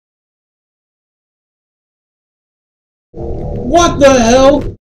What the hell?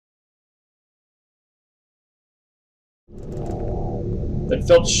 That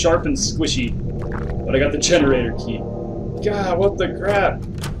felt sharp and squishy, but I got the generator key. God, what the crap?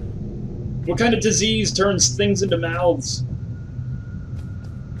 What kind of disease turns things into mouths?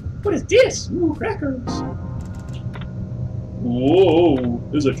 What is this? Ooh, crackers. Whoa,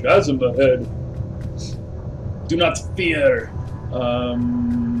 there's a chasm ahead. Do not fear.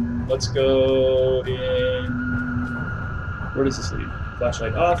 Let's go in... Where does this lead?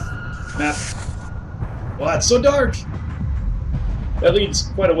 Flashlight off. Map. Wow, it's so dark! That leads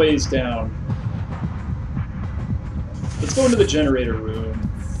quite a ways down. Let's go into the generator room.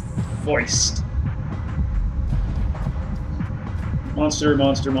 Voiced. Monster,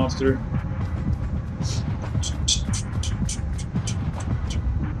 monster, monster.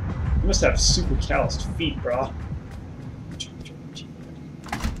 You must have super calloused feet, brah.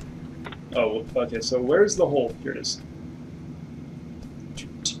 Oh, okay, so where's the hole? Here it is.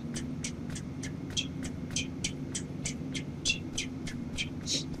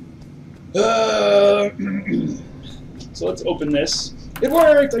 So let's open this. It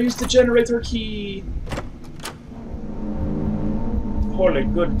worked! I used the generator key! Holy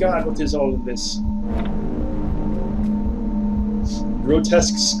good God, what is all of this?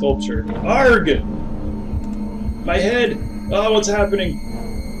 Grotesque sculpture. Arg! My head! Oh, what's happening?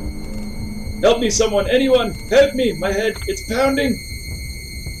 Help me, someone! Anyone! Help me! My head! It's pounding!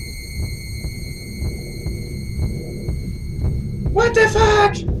 What the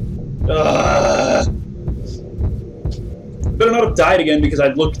fuck? Better not have died again because I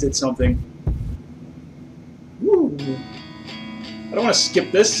looked at something. Woo. I don't want to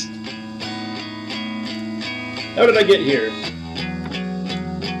skip this. How did I get here?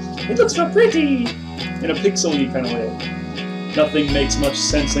 It looks so pretty! In a pixely kind of way. Nothing makes much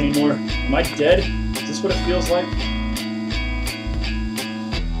sense anymore. Am I dead? Is this what it feels like?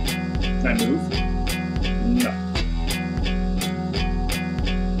 Can I move? No.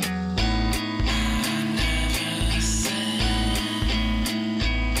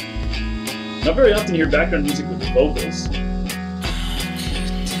 Not very often hear background music with vocals.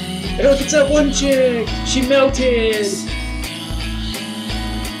 Hey, look, it's that one chick! She melted!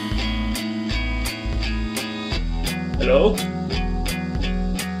 Hello?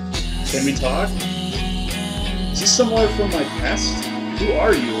 Can we talk? Is this somewhere from my past? Who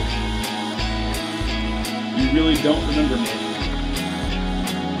are you? You really don't remember me.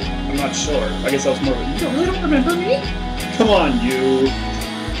 I'm not sure. I guess that was more of a, you really don't remember me? Come on, you!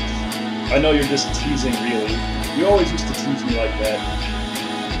 I know you're just teasing, really. You always used to tease me like that.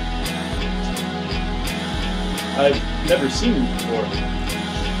 I've never seen you before.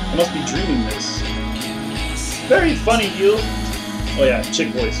 I must be dreaming this. Very funny, you. Oh yeah, chick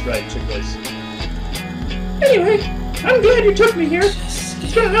voice, right, chick voice. Anyway, I'm glad you took me here.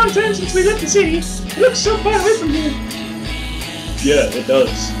 It's been a long time since we left the city. It looks so far away from here. Yeah, it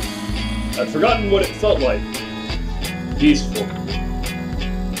does. I've forgotten what it felt like. Peaceful.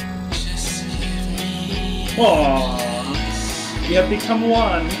 Aww. We have become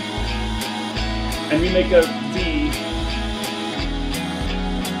one. And we make a V.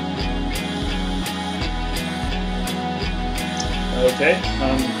 Okay,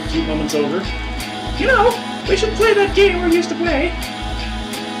 cute moment's over. You know, we should play that game we used to play.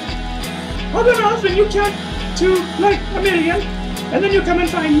 I'll run off and you count to, like, 1,000,000, and then you come and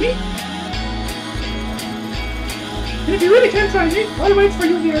find me. And if you really can't find me, I'll wait for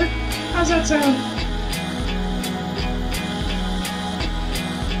you here. How's that sound?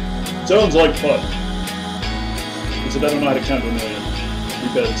 Sounds like fun. Except I don't know how to count to 1,000,000.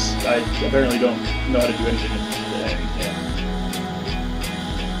 Because I apparently don't know how to do anything today.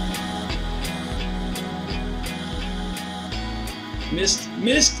 Mist!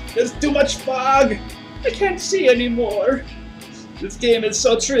 There's too much fog! I can't see anymore! This game is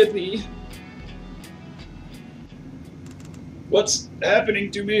so trippy. What's happening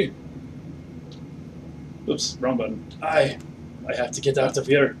to me? Oops, wrong button. I have to get out of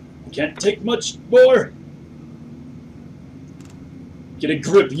here. I can't take much more! Get a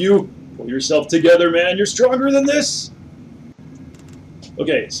grip, you! Pull yourself together, man! You're stronger than this!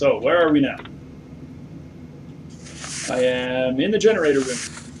 Okay, so where are we now? I am in the generator room.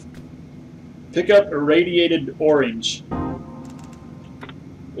 Pick up irradiated orange.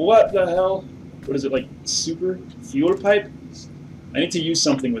 What the hell? What is it, like super fuel pipe? I need to use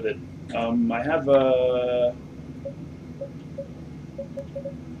something with it. I have a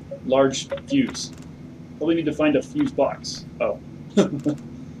large fuse. Probably need to find a fuse box. Oh.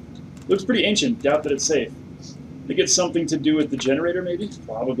 Looks pretty ancient. Doubt that it's safe. I think it's something to do with the generator, maybe?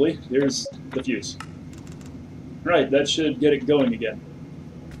 Probably. Here's the fuse. Right, that should get it going again.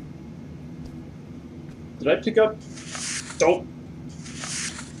 Did I pick up... Don't...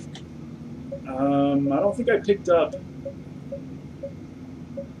 I don't think I picked up...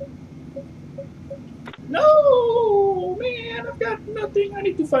 No! Man, I've got nothing. I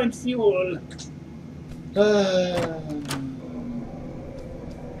need to find fuel.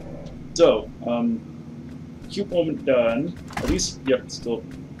 So, cute moment done. At least, yep, still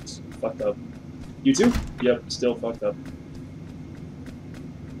fucked up. You too? Yep, still fucked up.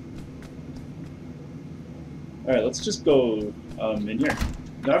 Alright, let's just go, in here.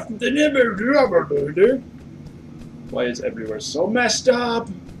 Why is everywhere so messed up?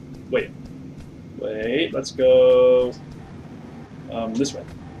 Wait, let's go, this way.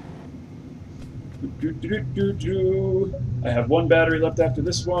 I have one battery left after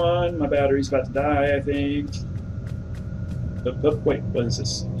this one. My battery's about to die, I think. Wait, what is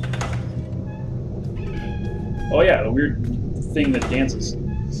this? Oh yeah, the weird thing that dances.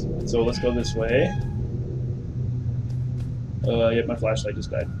 So let's go this way. Yep, my flashlight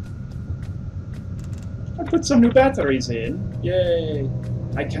just died. I put some new batteries in. Yay!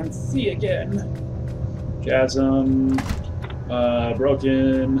 I can see again. Chasm.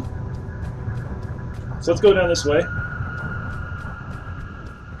 Broken. So let's go down this way.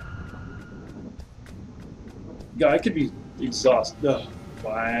 God, I could be exhausted. Ugh,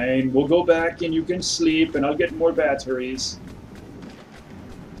 fine, we'll go back and you can sleep and I'll get more batteries.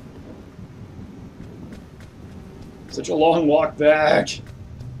 Such a long walk back.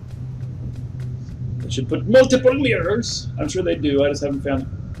 They should put multiple mirrors. I'm sure they do, I just haven't found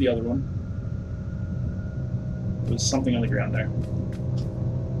the other one. There's something on the ground there.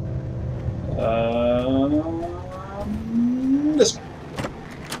 This one.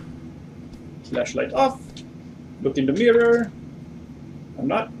 Flashlight off. Look in the mirror. I'm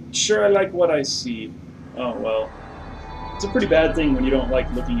not sure I like what I see. Oh well. It's a pretty bad thing when you don't like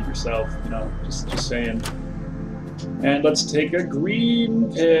looking at yourself, you know, just saying. And let's take a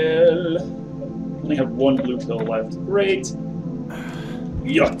green pill. I only have one blue pill left. Great.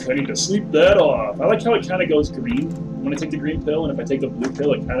 Yuck, I need to sleep that off. I like how it kind of goes green when I take the green pill, and if I take the blue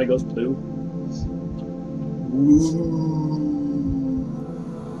pill, it kind of goes blue. Ooh.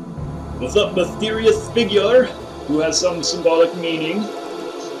 What's up, mysterious figure who has some symbolic meaning?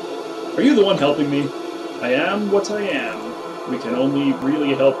 Are you the one helping me? I am what I am. We can only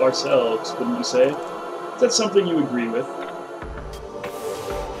really help ourselves, wouldn't you say? Is that something you agree with?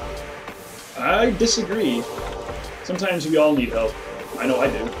 I disagree. Sometimes we all need help. I know I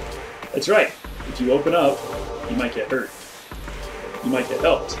do. That's right. If you open up, you might get hurt. You might get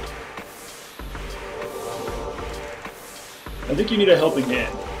helped. I think you need a helping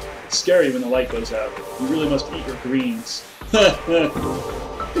hand. It's scary when the light goes out. You really must eat your greens.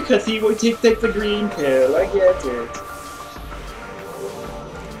 Because he would take the green pill. I get it.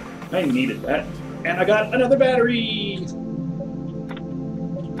 I needed that. And I got another battery!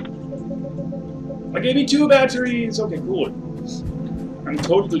 I gave me 2 batteries! Okay, cool. I'm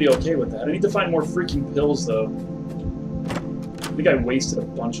totally okay with that. I need to find more freaking pills, though. I think I wasted a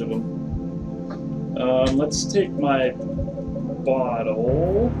bunch of them. Let's take my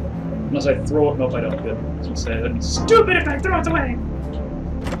bottle. Unless I throw it. Nope, I don't. Good. I was gonna say, that'd be stupid if I throw it away!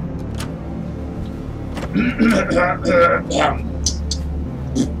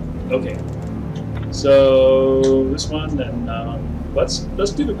 Okay. So this one, then let's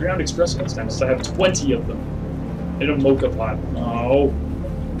do the ground espresso this time, since I have 20 of them in a mocha pot. Oh,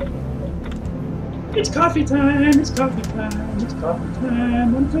 it's coffee time! It's coffee time! It's coffee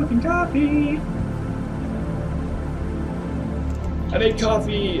time! I'm cooking coffee. I made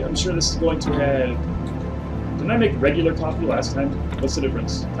coffee. I'm sure this is going to have. Didn't I make regular coffee last time? What's the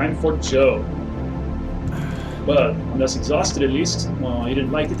difference? Time for Joe. But I'm less exhausted, at least. Oh, you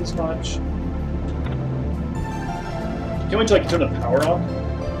didn't like it as much. Can't wait till I can turn the power on.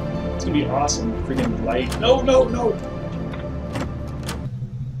 It's gonna be awesome. Freaking light. No, no, no!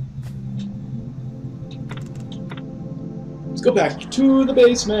 Let's go back to the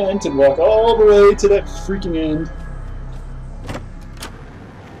basement and walk all the way to that freaking end.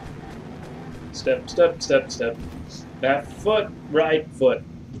 Step, step, step, step. Left foot, right foot.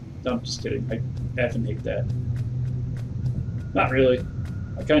 No, I'm just kidding. I effing hate that. Not really.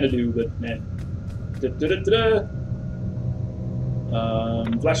 I kind of do, but man.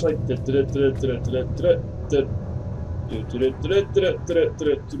 Flashlight. Oh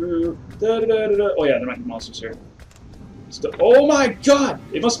yeah, there might be monsters here. Oh my god!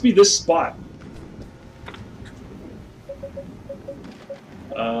 It must be this spot.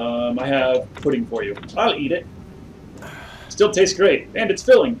 I have pudding for you. I'll eat it. Still tastes great, and it's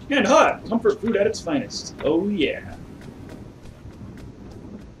filling, and hot. Comfort food at its finest. Oh yeah.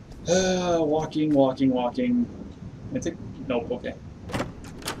 Walking, walking, walking. I think, nope, okay.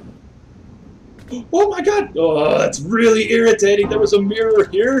 Oh my god! Oh, that's really irritating. There was a mirror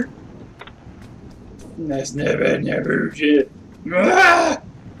here. That's never shit. Ah!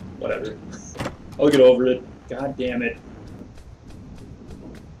 Whatever. I'll get over it. God damn it.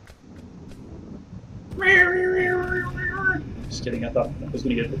 Just kidding, I thought I was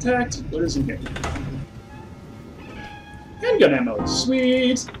gonna get attacked. What is in here? Handgun ammo.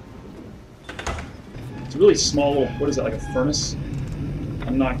 Sweet! It's a really small little, what is that, like a furnace?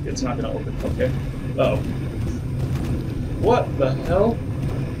 It's not gonna open. Okay. Uh oh. What the hell?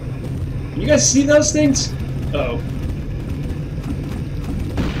 You guys see those things? Uh oh.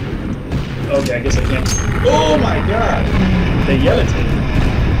 Okay, I guess I can't. Oh my god! They yell at me.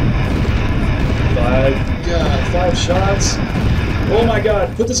 5 shots. Oh my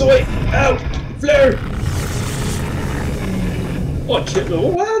god, put this away! Ow! Flare! Oh,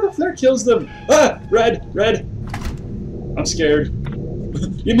 wow, the flare kills them! Ah! Red! I'm scared.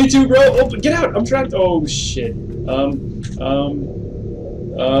 Yeah, me too, bro! Oh, get out! I'm trapped! Oh, shit. Do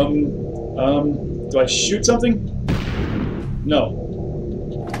I shoot something? No.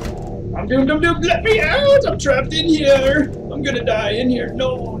 I'm doomed, let me out! I'm trapped in here! I'm gonna die in here.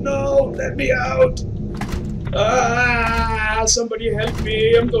 No, let me out! Ah, somebody help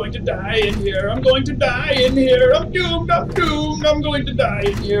me. I'm going to die in here. I'm going to die in here. I'm doomed, I'm going to die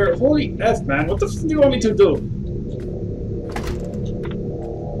in here. Holy F, man. What the f do you want me to do?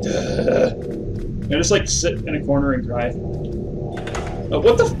 I just like sit in a corner and cry.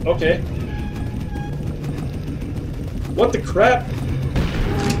 What the f okay. What the crap?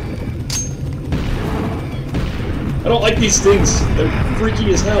 I don't like these things. They're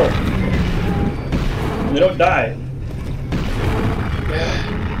freaky as hell. And they don't die.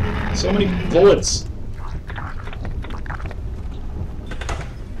 Yeah. So many bullets.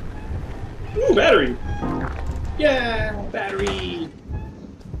 Ooh, battery! Yeah, battery!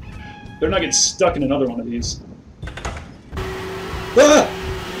 Better not get stuck in another one of these. Ah!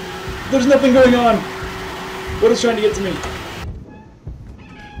 There's nothing going on! What is trying to get to me?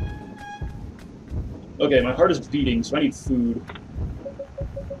 Okay, my heart is beating, so I need food.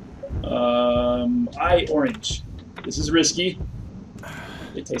 Eye orange. This is risky.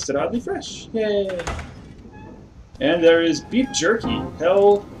 It tasted oddly fresh. Yay! And there is beef jerky.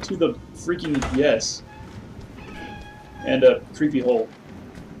 Hell to the freaking yes. And a creepy hole.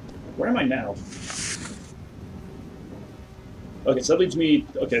 Where am I now? Okay, so that leaves me...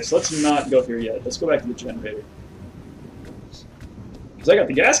 Okay, so let's not go here yet. Let's go back to the generator. Because I got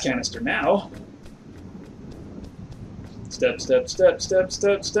the gas canister now. Step, step, step, step,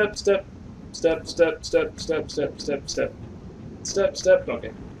 step, step, step. Step, step, step, step, step, step, step. Step, step,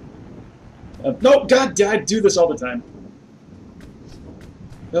 okay. No, God, I do this all the time.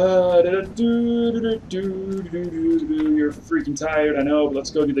 You're freaking tired, I know, but let's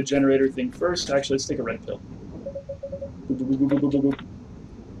go do the generator thing first. Actually, let's take a red pill.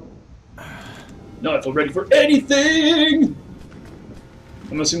 Now I feel ready for anything!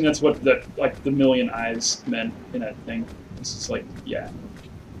 I'm assuming that's what like the million eyes meant in that thing. This is like, yeah.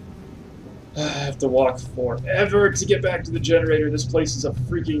 I have to walk forever to get back to the generator. This place is a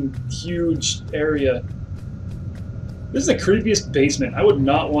freaking huge area. This is the creepiest basement. I would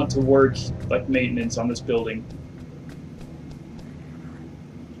not want to work like maintenance on this building.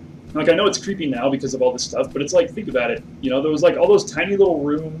 Like, I know it's creepy now because of all this stuff, but it's like, think about it. You know, there was like all those tiny little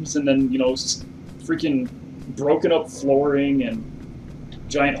rooms and then, you know, freaking broken up flooring and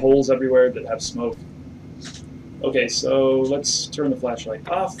giant holes everywhere that have smoke. Okay, so let's turn the flashlight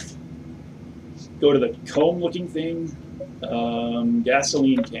off. Go to the comb-looking thing.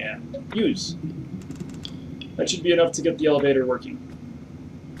 Gasoline can. Use. That should be enough to get the elevator working.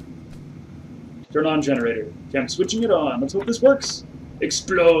 Turn on generator. Okay, I'm switching it on. Let's hope this works.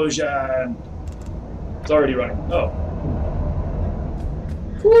 Explosion! It's already running. Oh.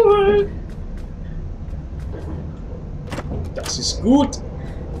 Cool! Das ist gut!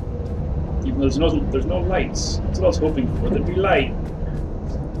 Even though there's no lights. That's what I was hoping for. There'd be light.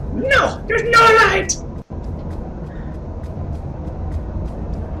 No! There's no light!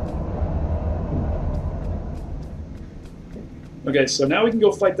 Okay, so now we can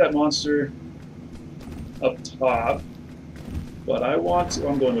go fight that monster up top. But I want to... Oh,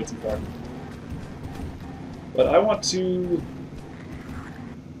 I'm going way too far. But I want to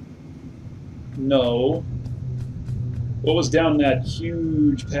know what was down that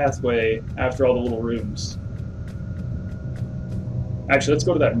huge pathway after all the little rooms. Actually, let's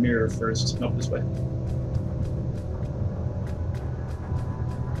go to that mirror first. Nope, this way.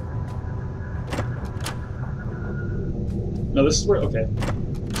 No, this is where. Okay.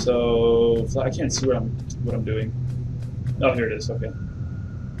 So I can't see what I'm doing. Oh, here it is. Okay.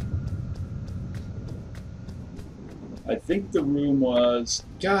 I think the room was.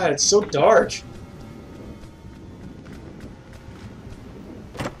 God, it's so dark.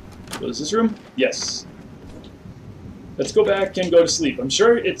 What is this room? Yes. Let's go back and go to sleep. I'm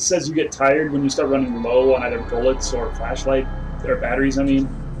sure it says you get tired when you start running low on either bullets or flashlight, or batteries, I mean.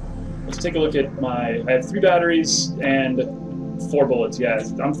 Let's take a look at my... I have 3 batteries and 4 bullets, yeah.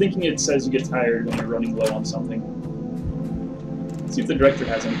 I'm thinking it says you get tired when you're running low on something. Let's see if the director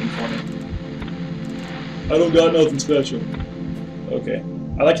has anything for me. I don't got nothing special. Okay.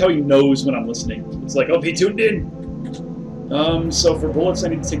 I like how he knows when I'm listening. It's like, oh, he tuned in! So for bullets I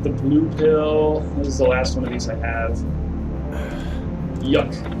need to take the blue pill. This is the last one of these I have.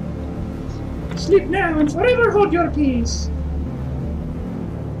 Yuck. Sleep now and forever hold your peace.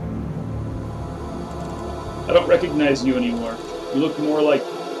 I don't recognize you anymore. You look more like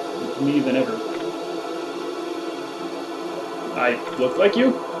me than ever. I look like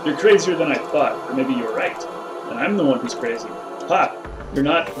you? You're crazier than I thought, or maybe you're right. And I'm the one who's crazy. Ha! You're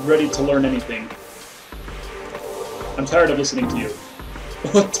not ready to learn anything. I'm tired of listening to you.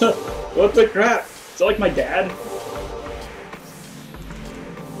 What the crap? Is that like my dad?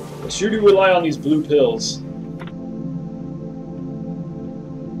 I sure do rely on these blue pills.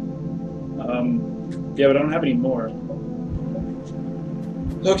 Yeah, but I don't have any more.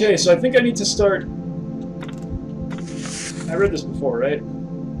 Okay, so I think I need to start... I read this before, right?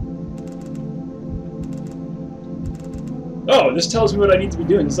 Oh, this tells me what I need to be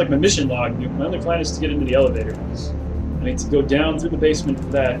doing. It's like my mission log. My only plan is to get into the elevator. I need to go down through the basement for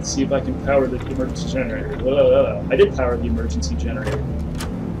that, see if I can power the emergency generator. I did power the emergency generator.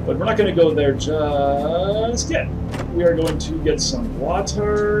 But we're not going to go there just yet. We are going to get some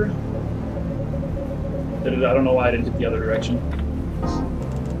water. I don't know why I didn't hit the other direction.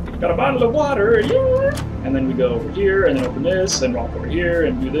 Got a bottle of water, yeah! And then we go over here, and then open this, and walk over here,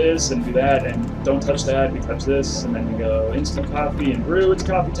 and do this, and do that, and don't touch that, we touch this, and then we go instant coffee and brew, it's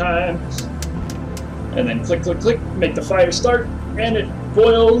coffee time. And then click, click, click, make the fire start, and it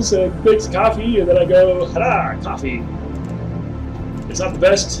boils and makes coffee, and then I go, ta-da, coffee. It's not the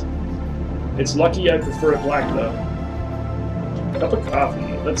best. It's lucky, I prefer it black, though. Cup of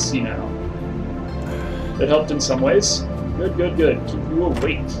coffee, let's see now. It helped in some ways. Good, good, good. Keep you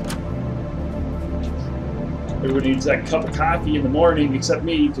awake. Everybody needs that cup of coffee in the morning, except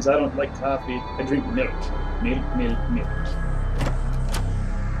me, because I don't like coffee. I drink milk. Milk, milk, milk.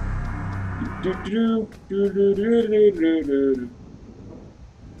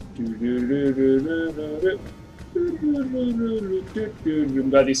 I'm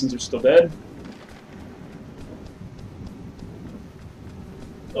glad these things are still dead.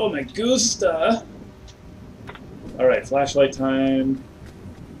 Oh my gusta! Alright, flashlight time.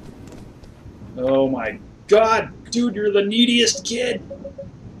 Oh my god, dude, you're the neediest kid!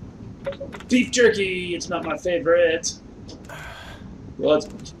 Beef jerky! It's not my favorite. Well,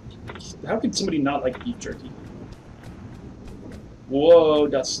 it's... How could somebody not like beef jerky? Whoa,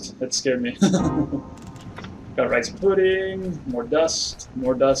 dust. That scared me. Got rice pudding, more dust,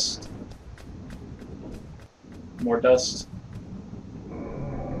 more dust, more dust.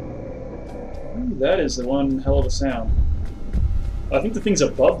 Ooh, that is the one hell of a sound. I think the thing's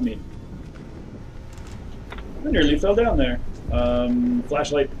above me. I nearly fell down there.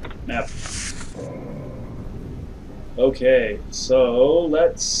 Flashlight map. Okay, so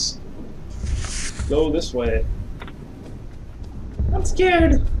let's go this way. I'm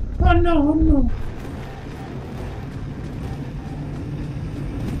scared! Oh no, oh no.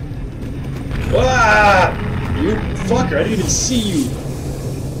 Ah! You fucker, I didn't even see you.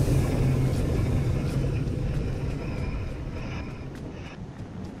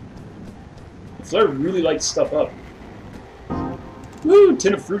 The flare really lights stuff up. Woo!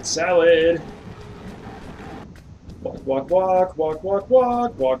 Tin of fruit salad. Walk, walk, walk, walk, walk,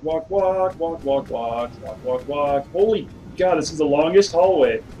 walk, walk, walk, walk, walk, walk, walk, walk, walk, walk. Holy God, this is the longest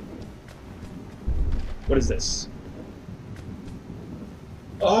hallway. What is this?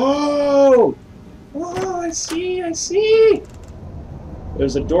 Oh! Oh, I see, I see!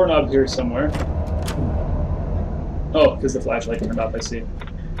 There's a doorknob here somewhere. Oh, because the flashlight turned off, I see.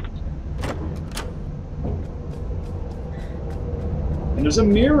 And there's a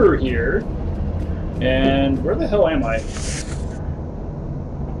mirror here. And where the hell am I?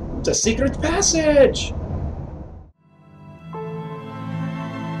 It's a secret passage!